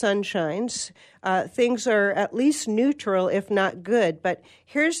while the sun shines. Things are at least neutral, if not good. But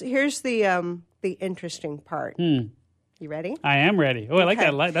here's the interesting part. You ready? I am ready. Oh, I like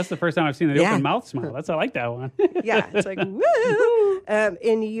that. That's the first time I've seen the open mouth smile. I like that one. Yeah, it's like, woo!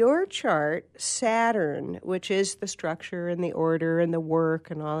 In your chart, Saturn, which is the structure and the order and the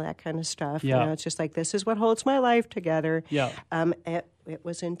work and all that kind of stuff, it's just like, this is what holds my life together. Yeah. It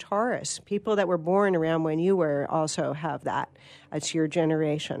was in Taurus. People that were born around when you were also have that. It's your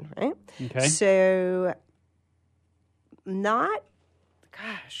generation, right? Okay. So, not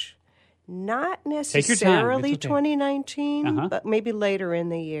necessarily 2019, but maybe later in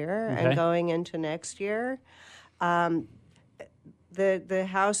the year and going into next year. The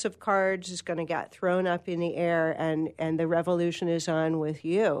House of Cards is going to get thrown up in the air, and the revolution is on with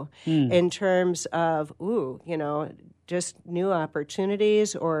you in terms of, just new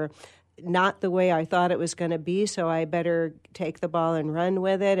opportunities or not the way I thought it was going to be, so I better take the ball and run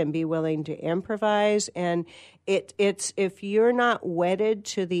with it and be willing to improvise. And it's if you're not wedded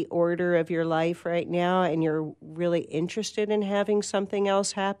to the order of your life right now and you're really interested in having something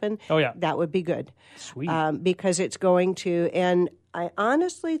else happen, that would be good. Sweet. Because it's going to, and I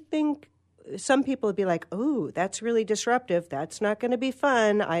honestly think some people would be like, "Oh, that's really disruptive. That's not going to be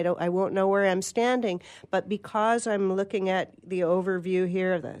fun. I won't know where I'm standing." But because I'm looking at the overview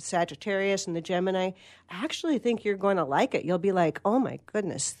here of the Sagittarius and the Gemini, I actually think you're going to like it. You'll be like, "Oh my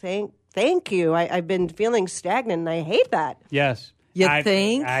goodness, thank you. I've been feeling stagnant, and I hate that." Yes. You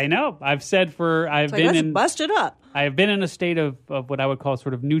think? I know. I've said busted up. I have been in a state of what I would call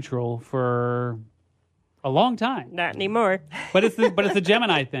sort of neutral for a long time. Not anymore. But it's the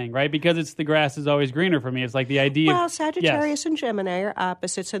Gemini thing, right? Because it's the grass is always greener for me. It's like the idea Well, of... Sagittarius and Gemini are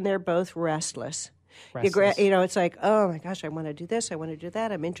opposites, and they're both restless. Restless. It's like, oh my gosh, I want to do this, I want to do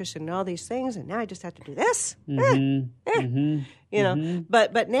that. I'm interested in all these things, and now I just have to do this. But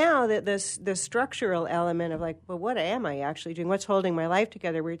now that the structural element of like, well, what am I actually doing? What's holding my life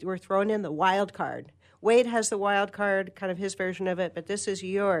together? We're throwing in the wild card. Wade has the wild card, kind of his version of it, but this is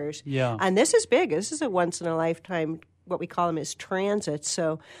yours. Yeah. And this is big. This is a once-in-a-lifetime, what we call them is transits.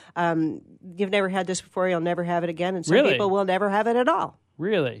 So you've never had this before, you'll never have it again, and some people will never have it at all.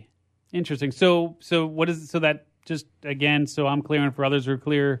 Really? Interesting. So what is so that just again, so I'm clear and for others who are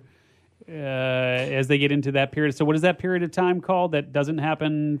clear as they get into that period. So what is that period of time called that doesn't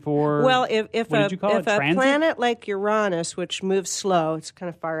happen for? Well, if a Transit? planet like Uranus, which moves slow, it's kind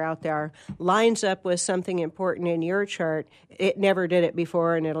of far out there, lines up with something important in your chart, it never did it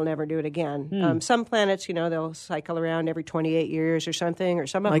before and it'll never do it again. Some planets, they'll cycle around every 28 years or something, or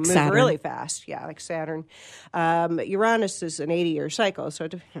some of them move really fast. Yeah, like Saturn. Uranus is an 80-year cycle, so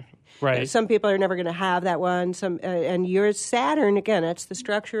right. Some people are never going to have that one. And your Saturn, again, that's the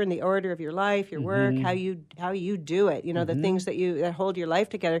structure and the order of your life, your work, how you do it. The things that hold your life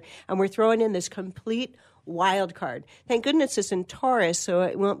together. And we're throwing in this complete wild card. Thank goodness it's in Taurus, so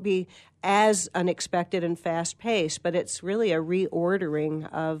it won't be as unexpected and fast paced. But it's really a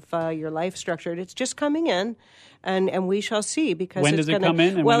reordering of your life structure. It's just coming in. And we shall see because when it's does it come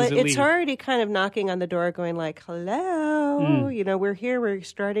in? And when does it it's leave? already kind of knocking on the door, going like, "Hello, we're here. We're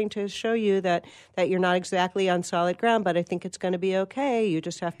starting to show you that you're not exactly on solid ground, but I think it's going to be okay. You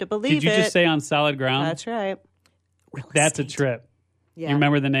just have to believe it." Did you just say on solid ground? That's right. That's a trip. Yeah. You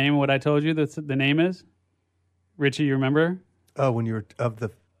remember the name of what I told you that the name is? Richie, you remember? Oh, when you were of the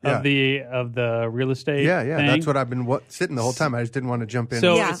real estate yeah. thing? That's what I've been sitting the whole time. I just didn't want to jump in.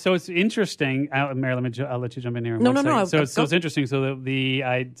 So it's interesting. Mary, I'll let you jump in here. No. So it's interesting. So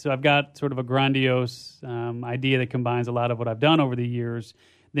so I've got sort of a grandiose idea that combines a lot of what I've done over the years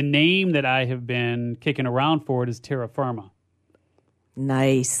The name that I have been kicking around for it is terra firma.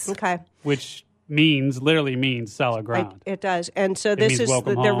 Nice. Okay. Which literally means solid ground. It does. And so this is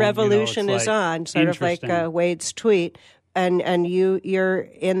the revolution is on, sort of like Wade's tweet. And you're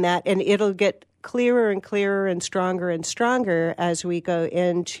in that, and it'll get clearer and clearer and stronger as we go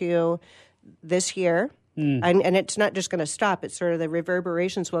into this year. And it's not just going to stop. It's sort of the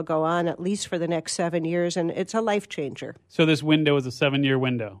reverberations will go on at least for the next 7 years, and it's a life changer. So this window is a 7-year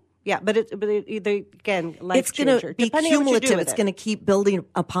window. Yeah, but again, life changer. It's going to be cumulative. It's going to keep building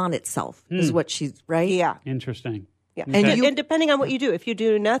upon itself, is what she's, right? Yeah. Interesting. Yeah, Okay. and depending on what you do, if you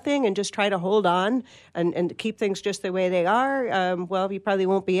do nothing and just try to hold on and keep things just the way they are, well, you probably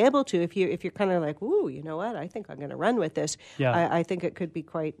won't be able to. If you're kind of like, ooh, you know what? I think I'm going to run with this. Yeah. I think it could be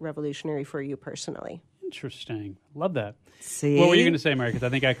quite revolutionary for you personally. Interesting. Love that. See? What were you going to say, Mary? Because I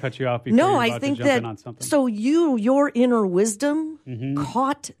think I cut you off before you were about to jump in on something. So your inner wisdom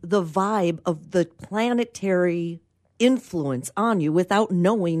caught the vibe of the planetary influence on you without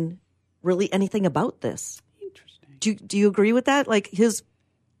knowing really anything about this. Interesting. Do you agree with that? Like his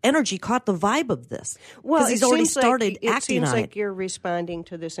energy caught the vibe of this. Well, he's already started acting on it. It seems like you're responding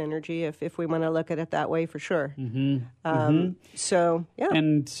to this energy, if we want to look at it that way, for sure. So, yeah.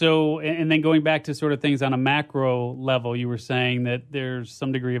 And then going back to sort of things on a macro level, you were saying that there's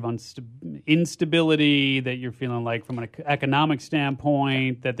some degree of instability that you're feeling like from an economic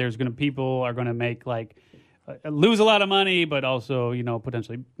standpoint, that there's people are going to make lose a lot of money, but also,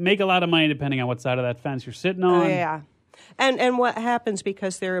 potentially make a lot of money depending on what side of that fence you're sitting on. Oh, yeah. And what happens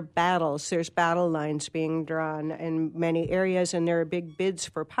because there are battles, there's battle lines being drawn in many areas, and there are big bids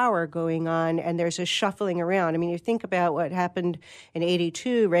for power going on, and there's a shuffling around. I mean, you think about what happened in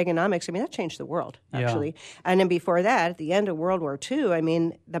 82, Reaganomics, I mean, that changed the world, actually. Yeah. And then before that, at the end of World War II, I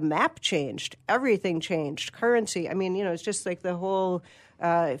mean, the map changed. Everything changed. Currency. I mean, it's just like the whole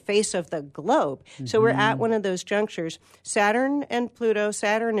face of the globe. So we're at one of those junctures. Saturn and Pluto.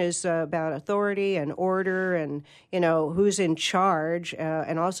 Saturn is about authority and order and, who's in charge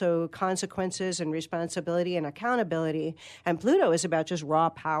and also consequences and responsibility and accountability. And Pluto is about just raw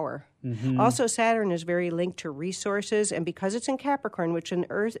power. Also, Saturn is very linked to resources, and because it's in Capricorn, which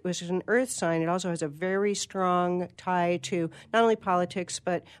is an Earth sign, it also has a very strong tie to not only politics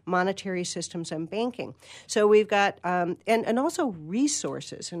but monetary systems and banking. So we've got and also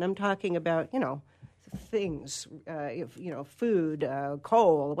resources, and I'm talking about things, food,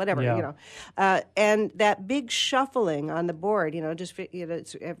 coal, whatever, and that big shuffling on the board,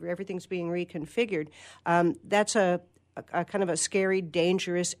 everything's being reconfigured. That's a kind of a scary,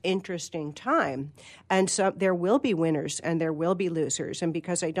 dangerous, interesting time. And so there will be winners and there will be losers. And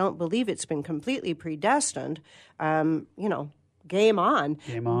because I don't believe it's been completely predestined, game on.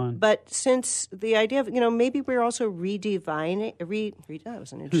 Game on. But since the idea of, maybe we're also redefining, that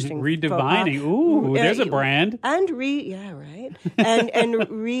was an interesting redefining. Ooh, there's a brand. And right. and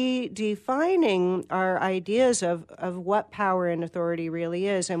redefining our ideas of what power and authority really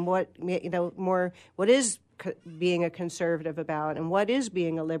is, and what is being a conservative about and what is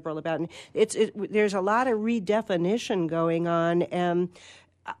being a liberal about. And there's a lot of redefinition going on, and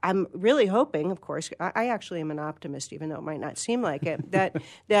I'm really hoping, of course, I actually am an optimist, even though it might not seem like it, that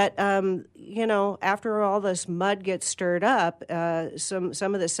after all this mud gets stirred up, some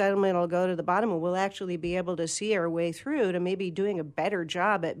of the settlement will go to the bottom, and we'll actually be able to see our way through to maybe doing a better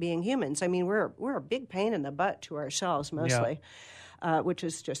job at being humans. I mean, we're a big pain in the butt to ourselves mostly, which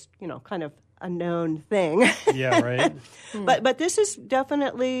is just kind of a known thing. Yeah, right. But this is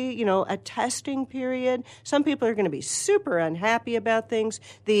definitely, a testing period. Some people are going to be super unhappy about things.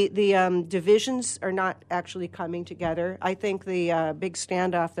 The divisions are not actually coming together. I think the big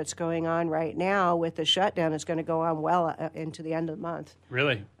standoff that's going on right now with the shutdown is going to go on well into the end of the month.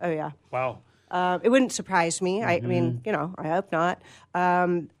 Really? Oh, yeah. Wow. It wouldn't surprise me. I mean, I hope not.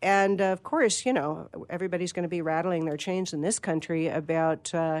 And of course, everybody's going to be rattling their chains in this country about,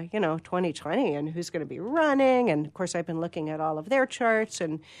 2020 and who's going to be running. And of course, I've been looking at all of their charts,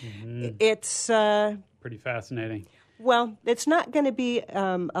 and it's pretty fascinating. Well, it's not going to be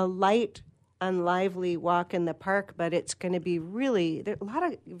a light, unlively walk in the park, but it's going to be really a lot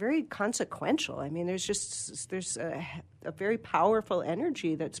of very consequential. I mean, there's a very powerful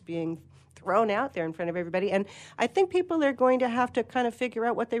energy that's being thrown out there in front of everybody. And I think people are going to have to kind of figure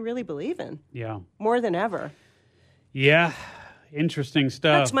out what they really believe in. Yeah. More than ever. Yeah. Interesting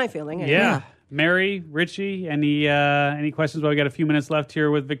stuff. That's my feeling. Anyway. Yeah. Mary, Richie, any questions? Well, we got a few minutes left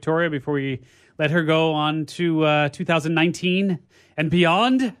here with Victoria before we let her go on to 2019 and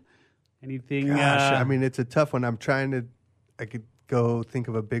beyond. Anything? Gosh, I mean, it's a tough one. I could go think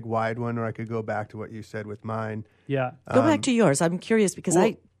of a big wide one, or I could go back to what you said with mine. Yeah. Go back to yours. I'm curious because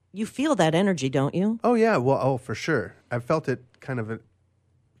you feel that energy, don't you? Oh, yeah. Well, for sure. I felt it kind of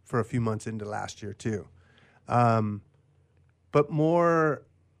for a few months into last year, too. But more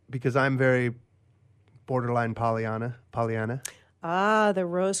because I'm very borderline Pollyanna. Ah, the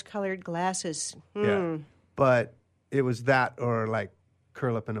rose-colored glasses. Yeah. But it was that or like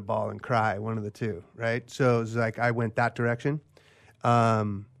curl up in a ball and cry, one of the two, right? So it was like I went that direction.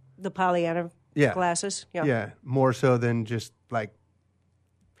 The Pollyanna glasses? Yeah, more so than just like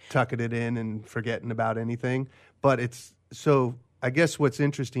tucking it in and forgetting about anything. But it's so I guess what's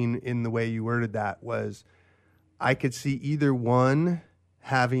interesting in the way you worded that was I could see either one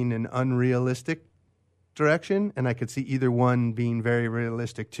having an unrealistic direction, and I could see either one being very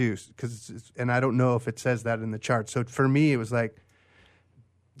realistic too. And I don't know if it says that in the chart. So for me, it was like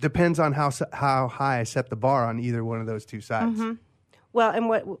depends on how high I set the bar on either one of those two sides. Mm-hmm. Well, and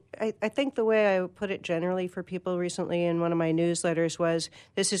what I think the way I put it generally for people recently in one of my newsletters was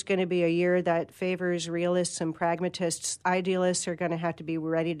this is going to be a year that favors realists and pragmatists. Idealists are going to have to be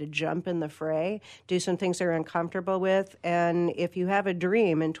ready to jump in the fray, do some things they're uncomfortable with. And if you have a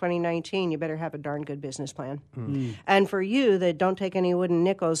dream in 2019, you better have a darn good business plan. And for you that don't take any wooden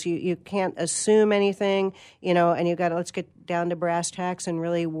nickels, you can't assume anything, and you got to let's get down to brass tacks and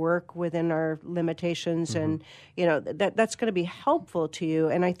really work within our limitations. And, that's going to be helpful to you.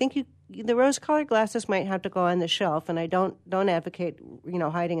 And I think the rose-colored glasses might have to go on the shelf, and I don't advocate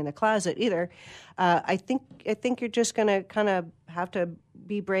hiding in the closet either. I think you're just going to kind of have to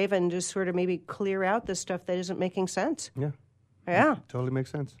be brave and just sort of maybe clear out the stuff that isn't making sense. Yeah, totally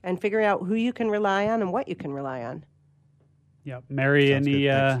makes sense. And figure out who you can rely on and what you can rely on. Yeah, Mary,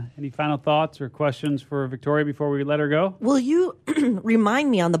 any final thoughts or questions for Victoria before we let her go? Will you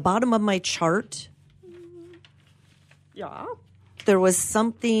remind me on the bottom of my chart? Yeah. There was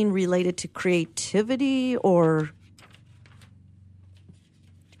something related to creativity or...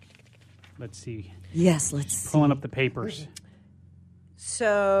 Let's see. Yes, let's see. Pulling up the papers.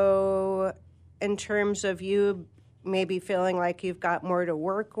 So in terms of you maybe feeling like you've got more to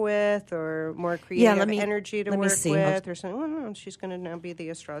work with or more creative energy to work with or something. Well, she's going to now be the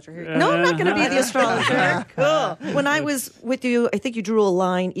astrologer here. No, I'm not going to be the astrologer. Cool. When I was with you, I think you drew a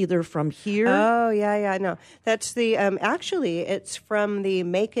line either from here. Oh, yeah. No, that's the, actually, it's from the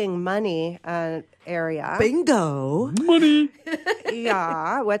making money area. Bingo. Money.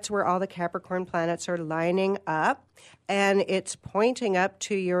 Yeah, that's where all the Capricorn planets are lining up. And it's pointing up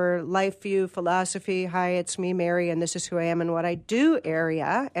to your life view, philosophy, hi, it's me, Mary, and this is who I am and what I do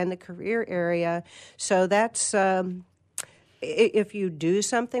area, and the career area. So that's, if you do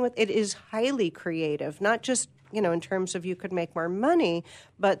something with it, is highly creative, not just, in terms of you could make more money,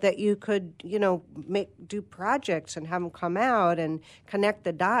 but that you could, do projects and have them come out and connect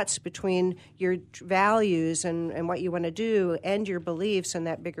the dots between your values and what you want to do and your beliefs and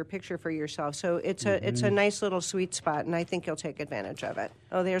that bigger picture for yourself. So it's a nice little sweet spot, and I think you'll take advantage of it.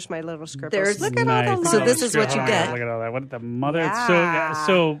 Oh, there's my little scribbles. Look at all the lines. So this is what you get. Look at all that. What the mother? Yeah.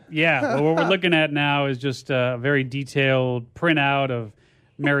 So what we're looking at now is just a very detailed printout of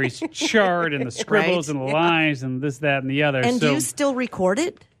Mary's chart and the scribbles and the lines and this, that, and the other. And do you still record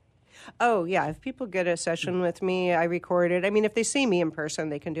it? Oh, yeah. If people get a session with me, I record it. I mean, if they see me in person,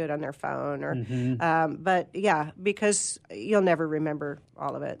 they can do it on their phone. But, yeah, because you'll never remember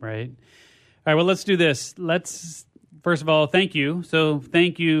all of it. Right. All right, well, let's do this. First of all, thank you. So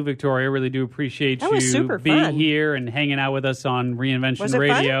thank you, Victoria. Really do appreciate you being here and hanging out with us on Reinvention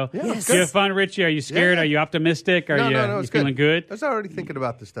Radio. Fun? Yeah, yes. You have fun, Richie? Are you scared? Yeah. Are you optimistic? Are you feeling good? I was already thinking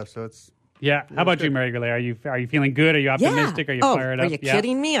about this stuff, so it's... Yeah. How about you, Mary Galea? Are you feeling good? Are you optimistic? Yeah. Are you fired up? Are you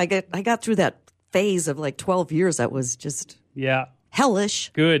kidding me? I got through that phase of like 12 years that was just hellish.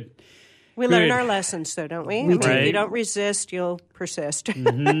 Good. We learn our lessons, though, don't we? Right. You don't resist, you'll persist.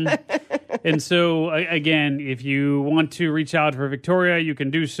 And so, again, if you want to reach out for Victoria, you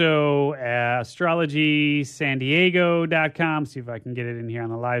can do so at astrologysandiego.com. See if I can get it in here on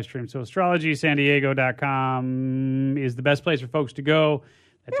the live stream. So astrologysandiego.com is the best place for folks to go.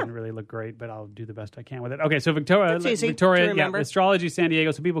 That didn't really look great, but I'll do the best I can with it. Okay, so Victoria, Astrology San Diego,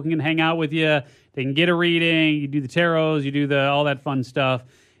 so people can hang out with you. They can get a reading. You do the tarots. You do all that fun stuff.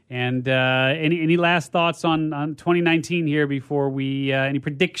 And any last thoughts on 2019 here before we any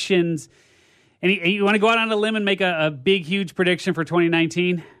predictions? You want to go out on a limb and make a big, huge prediction for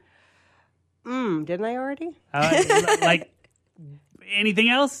 2019? Didn't I already? Like anything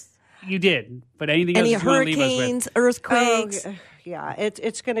else? You did, but anything else? Any you want to leave us hurricanes, with? earthquakes? Yeah,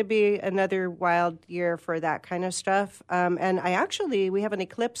 it's going to be another wild year for that kind of stuff. And we have an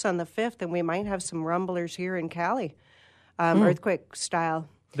eclipse on the 5th, and we might have some rumblers here in Cali. earthquake style.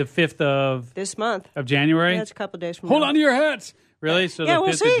 The 5th of this month of January. Yeah, it's a couple of days from Hold now. on to your hats. Really? So yeah, the 5th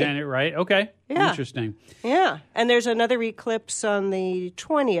we'll see. of January, right? Okay. Yeah. Interesting. Yeah, and there's another eclipse on the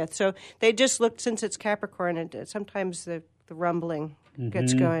 20th. So they just looked, since it's Capricorn, and sometimes the rumbling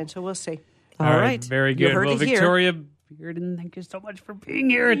gets going. So we'll see. All right. Very good. Well, Victoria Bearden, thank you so much for being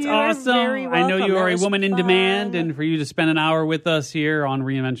here. It's awesome. Very welcome. I know you are a woman in fun. demand, and for you to spend an hour with us here on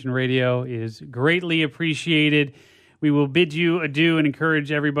Reinvention Radio is greatly appreciated. We will bid you adieu and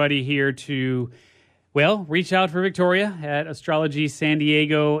encourage everybody here to, well, reach out for Victoria at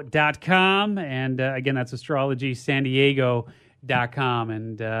astrologysandiego.com. And again, that's astrologysandiego.com.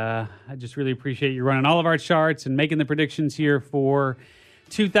 And I just really appreciate you running all of our charts and making the predictions here for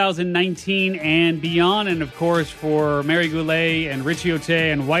 2019 and beyond. And of course, for Mary Goulet and Richie Ote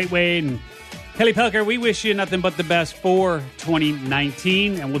and White Wade and Kelly Pelker, we wish you nothing but the best for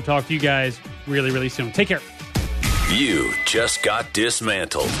 2019. And we'll talk to you guys really, really soon. Take care. You just got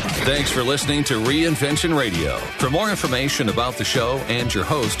dismantled. Thanks for listening to Reinvention Radio. For more information about the show and your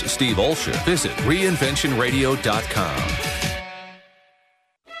host, Steve Olsher, visit reinventionradio.com.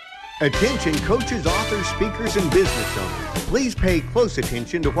 Attention coaches, authors, speakers, and business owners. Please pay close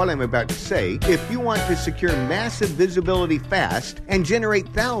attention to what I'm about to say if you want to secure massive visibility fast and generate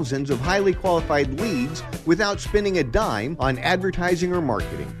thousands of highly qualified leads without spending a dime on advertising or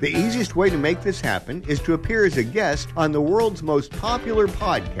marketing. The easiest way to make this happen is to appear as a guest on the world's most popular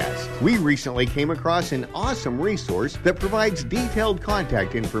podcast. We recently came across an awesome resource that provides detailed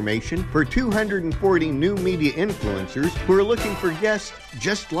contact information for 240 new media influencers who are looking for guests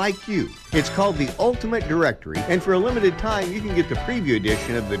just like you. It's called the Ultimate Directory, and for a limited time, you can get the preview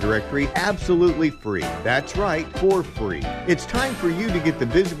edition of the directory absolutely free. That's right, for free. It's time for you to get the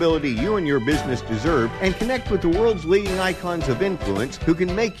visibility you and your business deserve and connect with the world's leading icons of influence who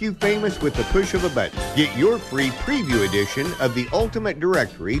can make you famous with the push of a button. Get your free preview edition of the Ultimate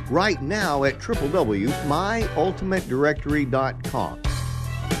Directory right now at www.myultimatedirectory.com.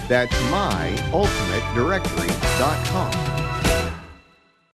 That's myultimatedirectory.com.